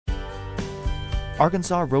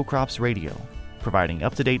Arkansas Row Crops Radio, providing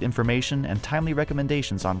up-to-date information and timely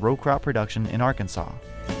recommendations on row crop production in Arkansas.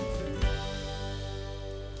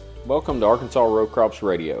 Welcome to Arkansas Row Crops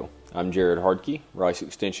Radio. I'm Jared Hardkey, Rice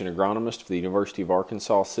Extension Agronomist for the University of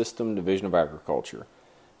Arkansas System Division of Agriculture.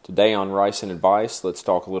 Today on Rice and Advice, let's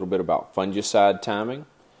talk a little bit about fungicide timing.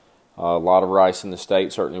 A lot of rice in the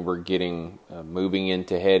state, certainly we're getting moving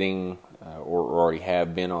into heading or already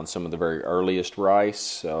have been on some of the very earliest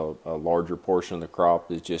rice. A larger portion of the crop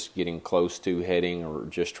is just getting close to heading or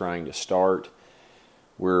just trying to start.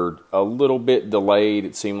 We're a little bit delayed.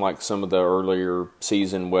 It seemed like some of the earlier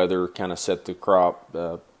season weather kind of set the crop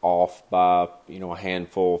off by a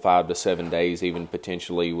handful, 5 to 7 days, even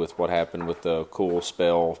potentially with what happened with the cool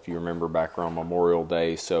spell, if you remember back around Memorial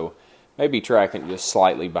Day. So maybe tracking just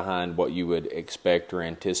slightly behind what you would expect or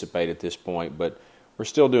anticipate at this point, but we're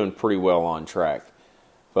still doing pretty well on track.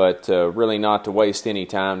 But really not to waste any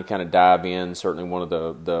time, to kind of dive in. Certainly one of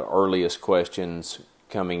the earliest questions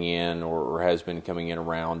coming in or has been coming in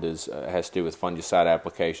around has to do with fungicide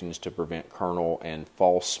applications to prevent kernel and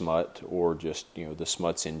fall smut, or just the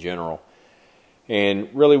smuts in general. And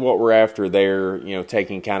really what we're after there,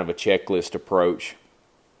 taking kind of a checklist approach.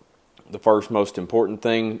 The first most important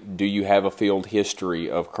thing, do you have a field history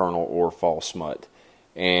of kernel or fall smut?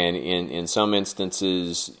 And in some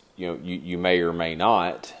instances, you may or may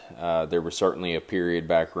not. There was certainly a period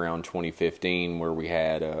back around 2015 where we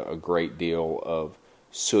had a great deal of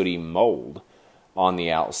sooty mold on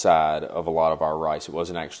the outside of a lot of our rice. It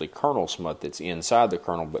wasn't actually kernel smut that's inside the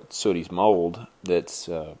kernel, but sooty mold that's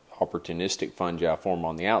opportunistic fungi form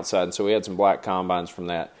on the outside. And so we had some black combines from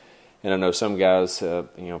that. And I know some guys,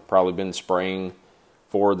 probably been spraying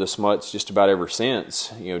for the smuts just about ever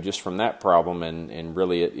since, just from that problem, and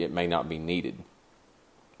really it may not be needed.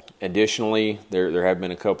 Additionally, there have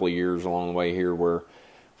been a couple of years along the way here where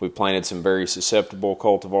we planted some very susceptible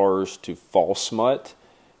cultivars to fall smut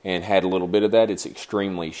and had a little bit of that. It's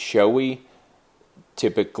extremely showy,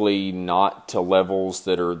 typically not to levels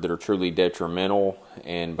that are truly detrimental,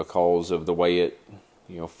 and because of the way it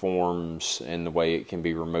forms and the way it can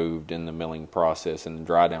be removed in the milling process and the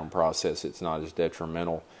dry down process, it's not as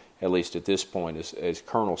detrimental, at least at this point, as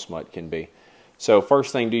kernel smut can be. So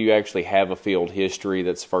first thing, do you actually have a field history?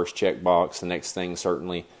 That's the first checkbox. The next thing,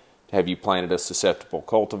 certainly, have you planted a susceptible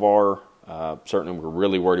cultivar? Certainly we're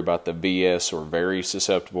really worried about the VS or very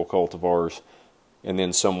susceptible cultivars, and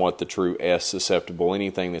then somewhat the true S susceptible,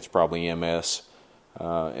 anything that's probably MS.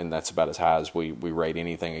 And that's about as high as we rate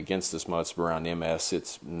anything against the smuts. But around MS,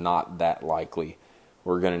 it's not that likely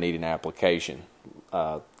we're going to need an application.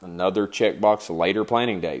 Another checkbox, later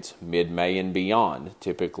planting dates, mid-May and beyond,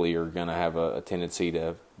 typically are going to have a tendency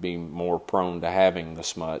to be more prone to having the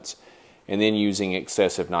smuts. And then using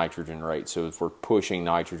excessive nitrogen rates. So if we're pushing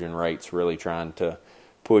nitrogen rates, really trying to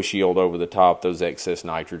push yield over the top, those excess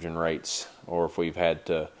nitrogen rates, or if we've had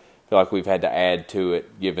to feel like we've had to add to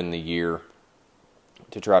it given the year,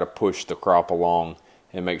 to try to push the crop along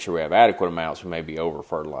and make sure we have adequate amounts, we may be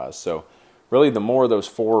over-fertilized. So really the more of those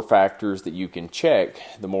 4 factors that you can check,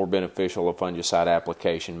 the more beneficial a fungicide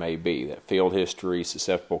application may be. That field history,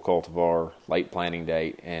 susceptible cultivar, late planting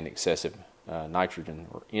date, and excessive nitrogen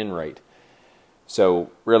or N rate.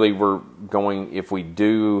 So really we're going, if we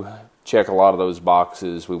do check a lot of those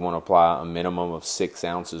boxes, we want to apply a minimum of 6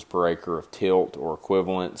 ounces per acre of tilt or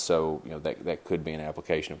equivalent. So that could be an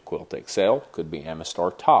application of Quilt XL, could be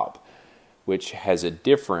Amistar Top, which has the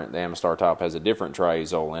Amistar Top has a different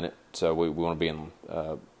triazole in it. So we want to be in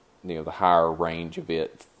the higher range of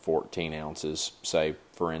it, 14 ounces, say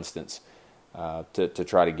for instance, to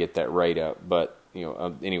try to get that rate up. But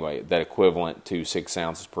anyway, that equivalent to 6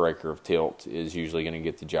 ounces per acre of tilt is usually going to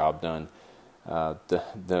get the job done.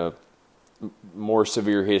 The more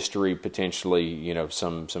severe history, potentially,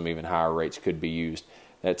 some even higher rates could be used.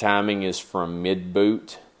 That timing is from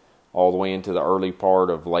mid-boot all the way into the early part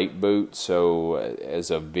of late boot. So as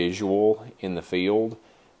a visual in the field,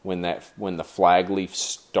 when the flag leaf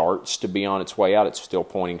starts to be on its way out, it's still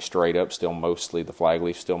pointing straight up, the flag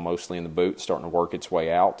leaf still mostly in the boot, starting to work its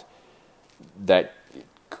way out.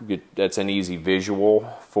 That's an easy visual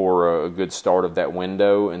for a good start of that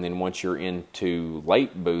window. And then once you're into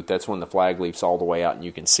late boot, that's when the flag leaf's all the way out and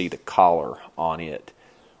you can see the collar on it.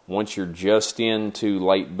 Once you're just into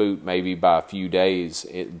late boot, maybe by a few days,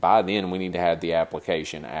 by then we need to have the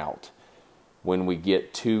application out. When we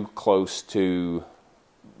get too close to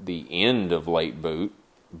the end of late boot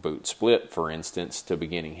split, for instance, to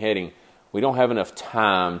beginning heading, we don't have enough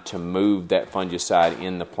time to move that fungicide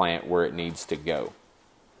in the plant where it needs to go.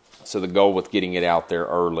 So the goal with getting it out there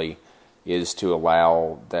early is to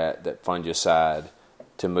allow that fungicide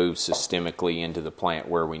to move systemically into the plant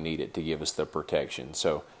where we need it to give us the protection.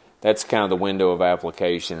 So that's kind of the window of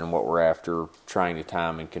application and what we're after, trying to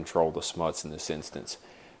time and control the smuts in this instance.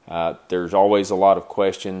 There's always a lot of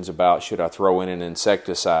questions about, should I throw in an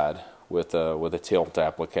insecticide with a tilt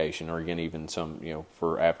application, or again even some,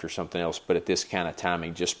 for after something else, but at this kind of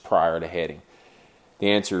timing just prior to heading.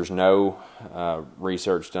 The answer is no.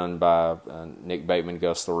 Research done by Nick Bateman,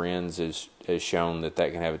 Gus Lorenz has shown that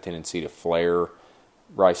can have a tendency to flare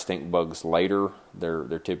rice stink bugs later.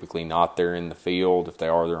 They're typically not there in the field. If they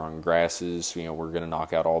are, they're on grasses. We're going to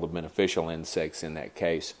knock out all the beneficial insects in that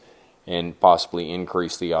case, and possibly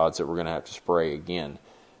increase the odds that we're going to have to spray again.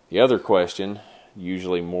 The other question,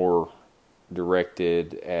 usually more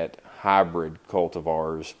directed at hybrid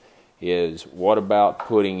cultivars, is what about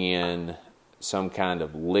putting in some kind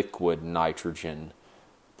of liquid nitrogen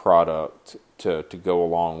product to go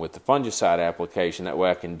along with the fungicide application? That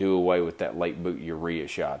way I can do away with that late boot urea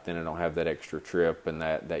shot. Then I don't have that extra trip and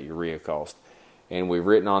that urea cost. And we've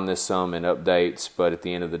written on this some in updates, but at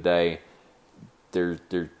the end of the day, there's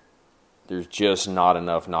just not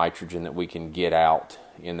enough nitrogen that we can get out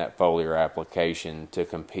in that foliar application to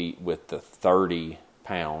compete with the 30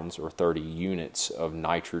 pounds or 30 units of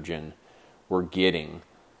nitrogen we're getting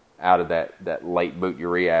out of that late boot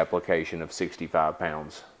urea application of 65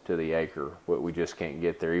 pounds to the acre. We just can't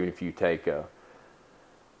get there. Even if you take a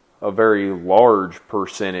very large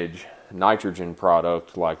percentage nitrogen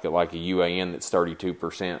product like a UAN that's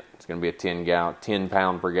 32%, it's going to be a 10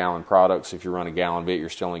 pound per gallon product. So if you run a gallon bit, you're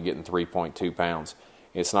still only getting 3.2 pounds.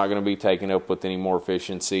 It's not going to be taken up with any more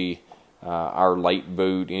efficiency. Our late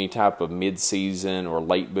boot, any type of mid-season or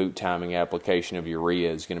late boot timing application of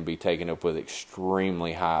urea is going to be taken up with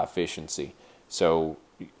extremely high efficiency. So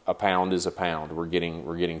a pound is a pound. We're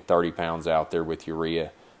getting 30 pounds out there with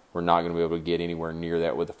urea. We're not going to be able to get anywhere near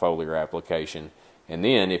that with a foliar application. And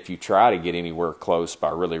then if you try to get anywhere close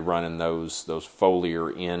by really running those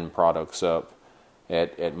foliar end products up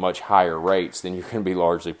at much higher rates, then you're going to be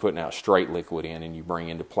largely putting out straight liquid in, and you bring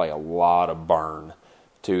into play a lot of burn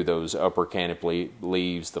to those upper canopy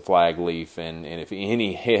leaves, the flag leaf, and if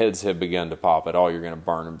any heads have begun to pop at all, you're going to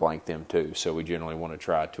burn and blank them too. So we generally want to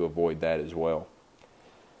try to avoid that as well.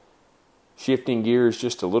 Shifting gears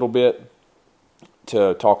just a little bit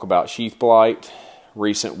to talk about sheath blight.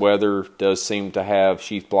 Recent weather does seem to have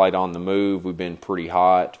sheath blight on the move. We've been pretty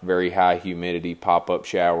hot, very high humidity, pop-up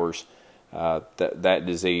showers. That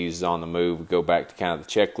disease is on the move. We go back to kind of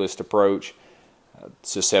the checklist approach.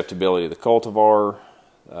 Susceptibility of the cultivar,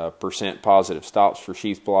 percent positive stops for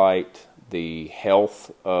sheath blight, the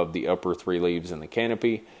health of the upper three leaves in the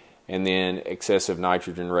canopy, and then excessive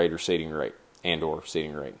nitrogen rate or seeding rate.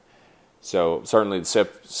 So certainly the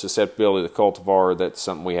susceptibility of the cultivar, that's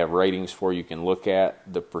something we have ratings for you can look at.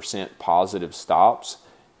 The percent positive stops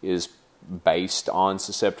is based on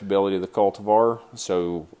susceptibility of the cultivar.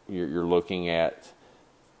 So you're looking at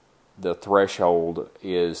the threshold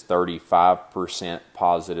is 35%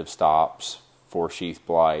 positive stops for sheath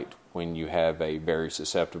blight when you have a very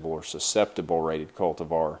susceptible or susceptible rated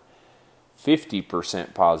cultivar.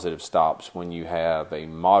 50% positive stops when you have a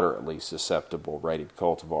moderately susceptible rated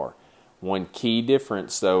cultivar. One key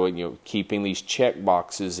difference, though, keeping these check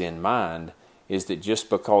boxes in mind, is that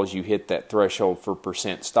just because you hit that threshold for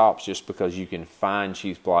percent stops, just because you can find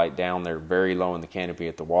sheath blight down there very low in the canopy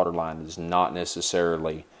at the water line, does not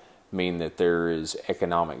necessarily mean that there is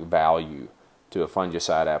economic value to a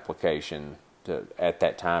fungicide application at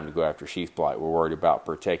that time to go after sheath blight. We're worried about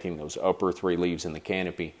protecting those upper three leaves in the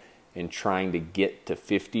canopy and trying to get to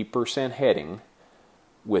 50% heading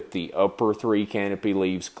with the upper three canopy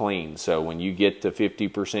leaves clean. So when you get to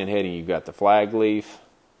 50% heading, you've got the flag leaf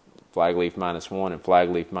 -1, and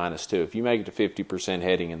flag leaf -2. If you make it to 50%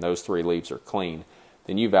 heading and those three leaves are clean,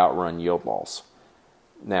 then you've outrun yield loss.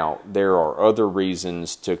 Now, there are other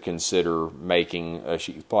reasons to consider making a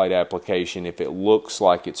sheath blight application. If it looks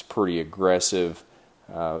like it's pretty aggressive,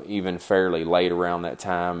 even fairly late around that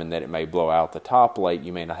time, and that it may blow out the top late,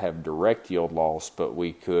 you may not have direct yield loss, but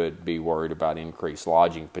we could be worried about increased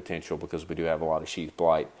lodging potential because we do have a lot of sheath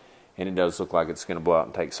blight, and it does look like it's going to blow out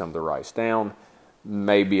and take some of the rice down.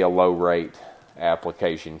 Maybe a low rate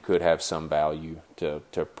application could have some value to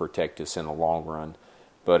protect us in the long run.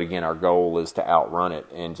 But again, our goal is to outrun it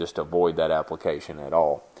and just avoid that application at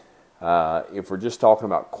all. If we're just talking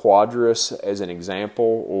about Quadris as an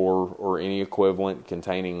example, or any equivalent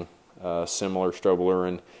containing similar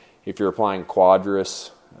strobilurin, if you're applying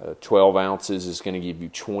Quadris, 12 ounces is going to give you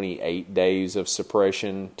 28 days of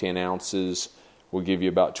suppression. 10 ounces will give you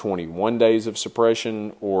about 21 days of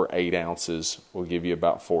suppression, or 8 ounces will give you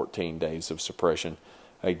about 14 days of suppression,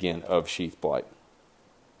 again, of sheath blight.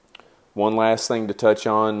 One last thing to touch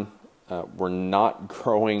on, we're not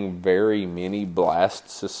growing very many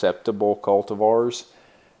blast-susceptible cultivars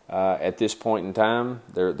at this point in time.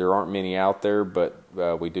 There aren't many out there, but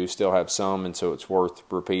we do still have some, and so it's worth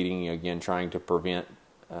repeating, again, trying to prevent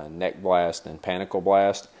neck blast and panicle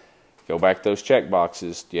blast. Go back to those check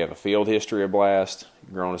boxes. Do you have a field history of blast,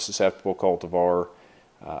 growing a susceptible cultivar,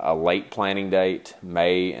 a late planting date,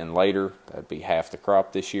 May and later, that'd be half the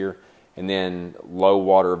crop this year, and then low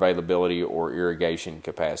water availability or irrigation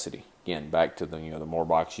capacity. Again, back to the more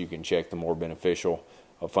boxes you can check, the more beneficial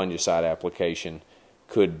a fungicide application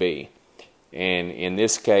could be. And in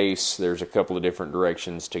this case, there's a couple of different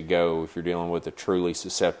directions to go. If you're dealing with a truly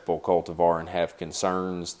susceptible cultivar and have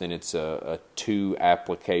concerns, then it's a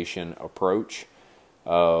 2-application approach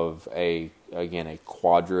of a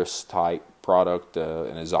Quadris type product,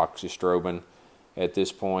 an azoxystrobin at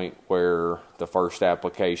this point, where the first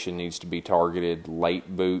application needs to be targeted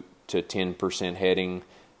late boot to 10% heading,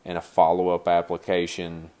 and a follow-up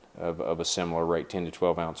application of a similar rate, 10 to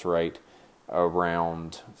 12 ounce rate,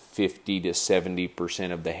 around 50 to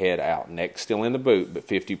 70% of the head out. Neck still in the boot, but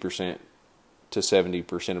 50% to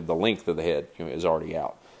 70% of the length of the head is already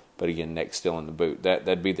out. But again, neck still in the boot.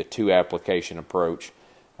 That'd be the 2-application approach,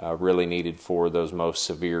 really needed for those most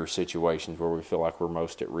severe situations where we feel like we're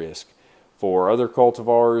most at risk. For other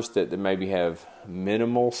cultivars that maybe have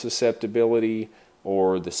minimal susceptibility,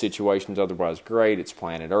 or the situation's otherwise great, it's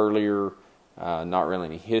planted earlier, not really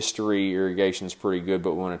any history, irrigation's pretty good,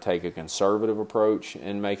 but we want to take a conservative approach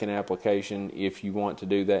and make an application. If you want to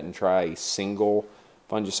do that and try a single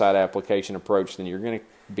fungicide application approach, then you're going to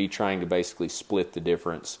be trying to basically split the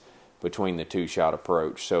difference between the 2-shot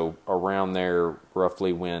approach. So around there,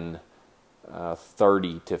 roughly when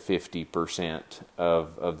 30 to 50%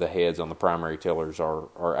 of the heads on the primary tillers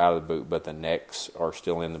are out of the boot, but the necks are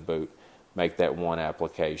still in the boot, make that 1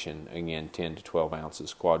 application, again, 10 to 12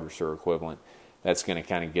 ounces, Quadris or equivalent. That's going to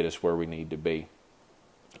kind of get us where we need to be.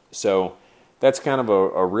 So that's kind of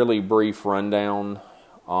a really brief rundown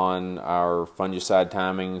on our fungicide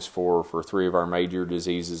timings for 3 of our major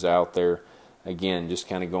diseases out there. Again, just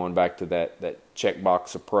kind of going back to that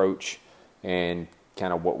checkbox approach and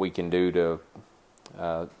kind of what we can do to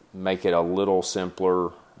make it a little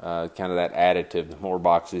simpler, kind of that additive. The more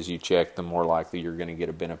boxes you check, the more likely you're going to get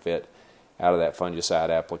a benefit out of that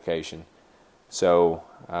fungicide application. So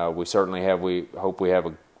we hope we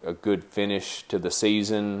have a good finish to the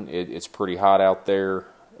season. It's pretty hot out there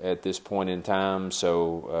at this point in time,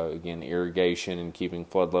 so again, irrigation and keeping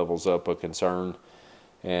flood levels up a concern,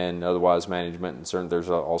 and otherwise management. And certainly there's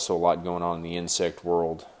also a lot going on in the insect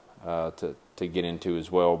world to get into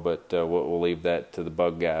as well, but we'll leave that to the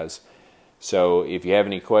bug guys. So if you have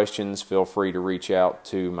any questions, feel free to reach out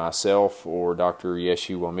to myself or Dr.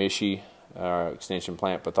 Yeshu Wamishi, extension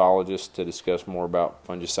plant pathologist, to discuss more about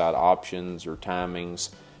fungicide options or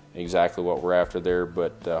timings, exactly what we're after there.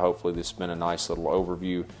 But hopefully this has been a nice little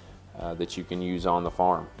overview that you can use on the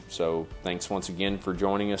farm. So thanks once again for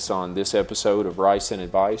joining us on this episode of Rice and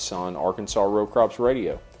Advice on Arkansas Row Crops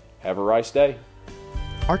Radio. Have a rice day.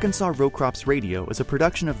 Arkansas Row Crops Radio is a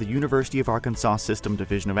production of the University of Arkansas System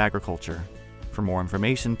Division of Agriculture. For more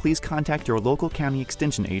information, please contact your local county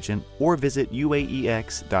extension agent or visit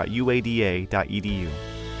uaex.uada.edu.